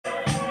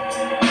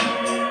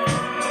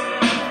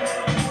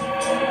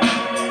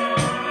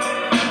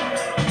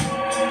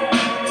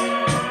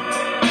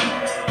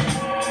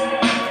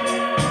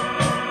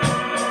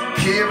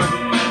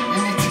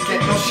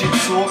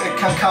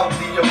count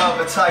the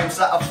amount of times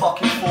that I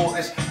fucking thought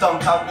this.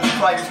 Done countless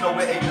crimes, no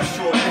it ain't a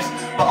short list.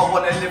 But I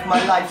wanna live my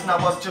life now,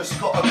 I've just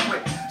gotta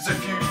quit. There's a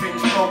few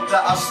things broke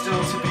that are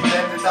still to be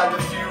mended, and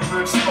a few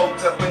words spoke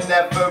that were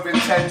never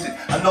intended.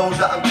 I know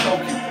that I'm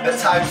choking, at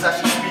times I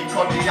should speak.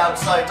 On the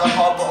outside I'm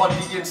hard, but on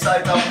the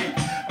inside I'm weak.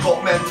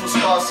 Got mental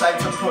scars, time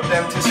to put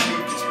them to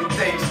sleep. It's been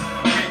days,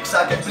 weeks,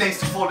 I get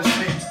blazed to fall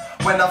asleep.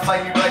 When I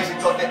finally rise, I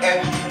got the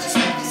energy to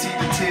speak. You see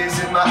the tears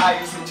in my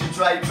eyes when you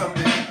drive from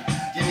the heat.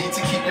 You need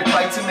to keep your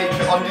pride to make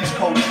it on these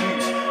cold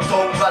streets.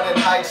 Don't run and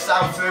hide,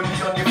 stand firmly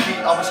on your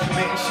feet. I was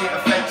committing shit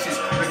offences,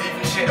 with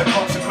even shitter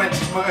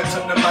consequences. Words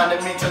took the man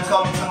in me to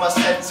come to my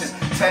senses.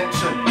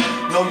 Tension,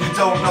 no you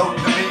don't know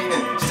the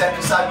meaning. Step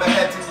inside my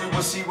head and you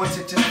will see what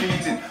it is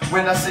feeling.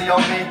 When I say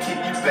I'll make it,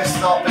 you best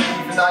start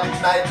believing. I'll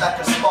ignite like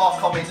a spark,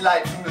 I'll make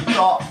light from the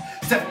dark.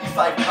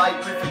 75 pipe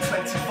with a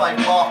 25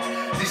 mark.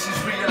 This is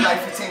real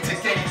life, it ain't a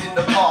game in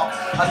the park.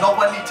 I know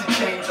I need to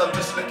change, I'm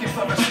just looking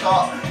for a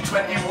start.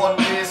 21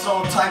 years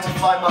old, time to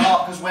find my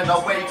heart. Cause when I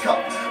wake up,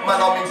 man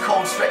I'm in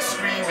cold sweat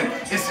screaming.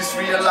 Is this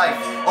real life,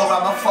 or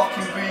am I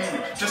fucking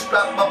dreaming? Just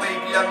grab my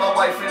baby and my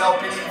wife and I'll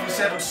believe you.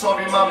 Said I'm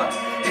sorry mama,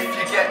 if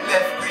you get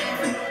left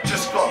grieving.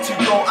 Just got to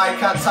go, I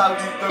can't tell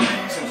you the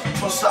reasons.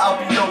 Trust that I'll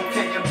be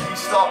okay and please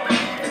start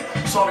believing.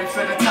 Sorry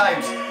for the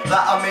times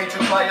that I made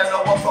you cry. I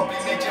know I probably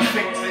made you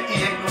think that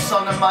he ain't no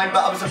son of mine,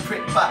 but I was a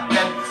prick back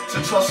then,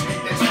 so trust me,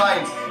 it's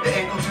fine. It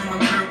ain't no doom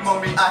and gloom,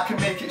 mommy, I can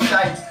make it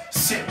shine.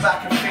 Sit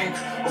back and think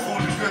of all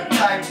the good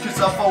times, cause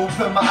I've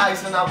opened my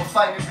eyes and I will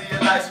finally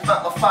realise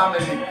without my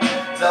family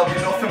there'll be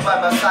nothing by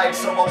my side.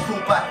 So I'll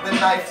pull back the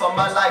knife on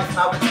my life,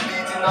 now it's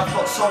bleeding. I've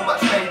got so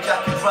much rage I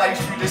could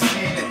rise through the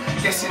ceiling.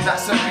 Guessing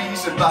that's the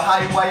reason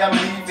behind why I'm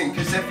leaving,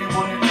 cause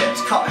everyone who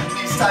gets cut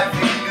needs time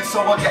for healing. So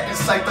I get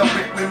inside the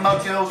whip with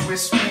my girls, we're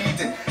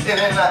speeding in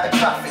and out of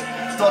traffic,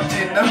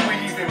 dodging and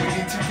weaving. We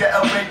need to get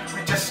away,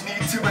 we just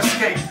need to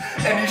escape.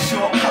 Any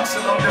shortcuts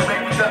along the way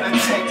we're gonna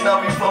take.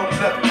 Now we won't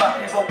look back,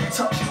 we won't be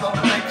touching on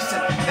the brakes.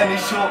 Any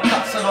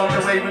shortcuts along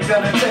the way we're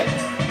gonna take.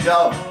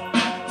 Yo,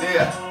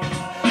 yeah,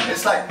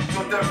 it's like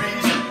you're the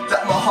reason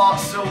that my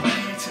heart's still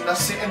beating. I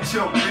sit and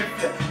chill with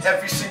you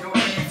every single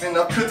evening.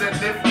 I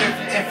couldn't live with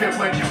you if it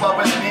weren't you I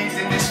was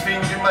needing. This thing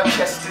in my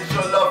chest is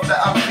your love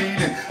that I'm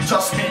feeling.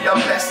 Trust me,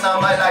 I'm blessed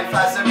now, my life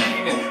has a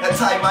meaning. At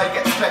time I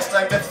get stressed,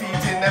 I'm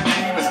defeating them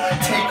demons.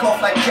 Take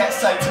off like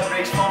jets, time to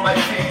race for my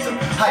freedom.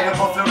 High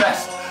above the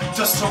rest,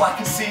 just so I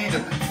can see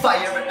them.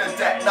 Fire at the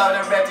deck, now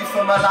they're ready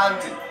for my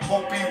landing.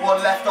 Won't be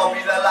one left, I'll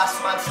be the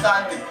last man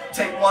standing.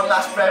 Take one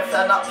last breath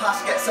and that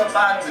past gets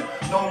abandoned.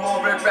 No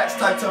more regrets,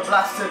 time to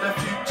blast to the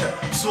future.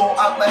 Sort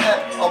out my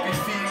head, I'll be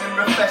feeling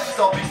refreshed.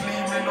 I'll be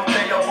gleaming all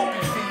day, I won't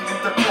be feeling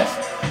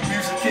depressed.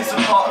 Music is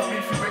a part of me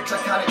through which I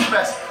can't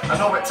express. I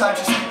know at times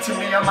you speak to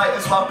me, I might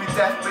as well be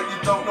deaf. But you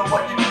don't know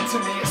what you mean to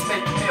me, it's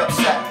making me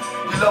upset.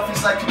 Your love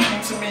is like a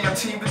dream to me, I'm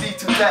team with you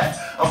to death.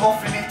 I'm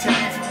offering you to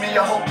leave with me,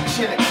 I hope that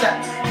she'll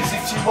accept. Cause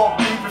if she won't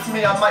leave with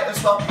me, I might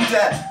as well be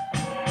dead.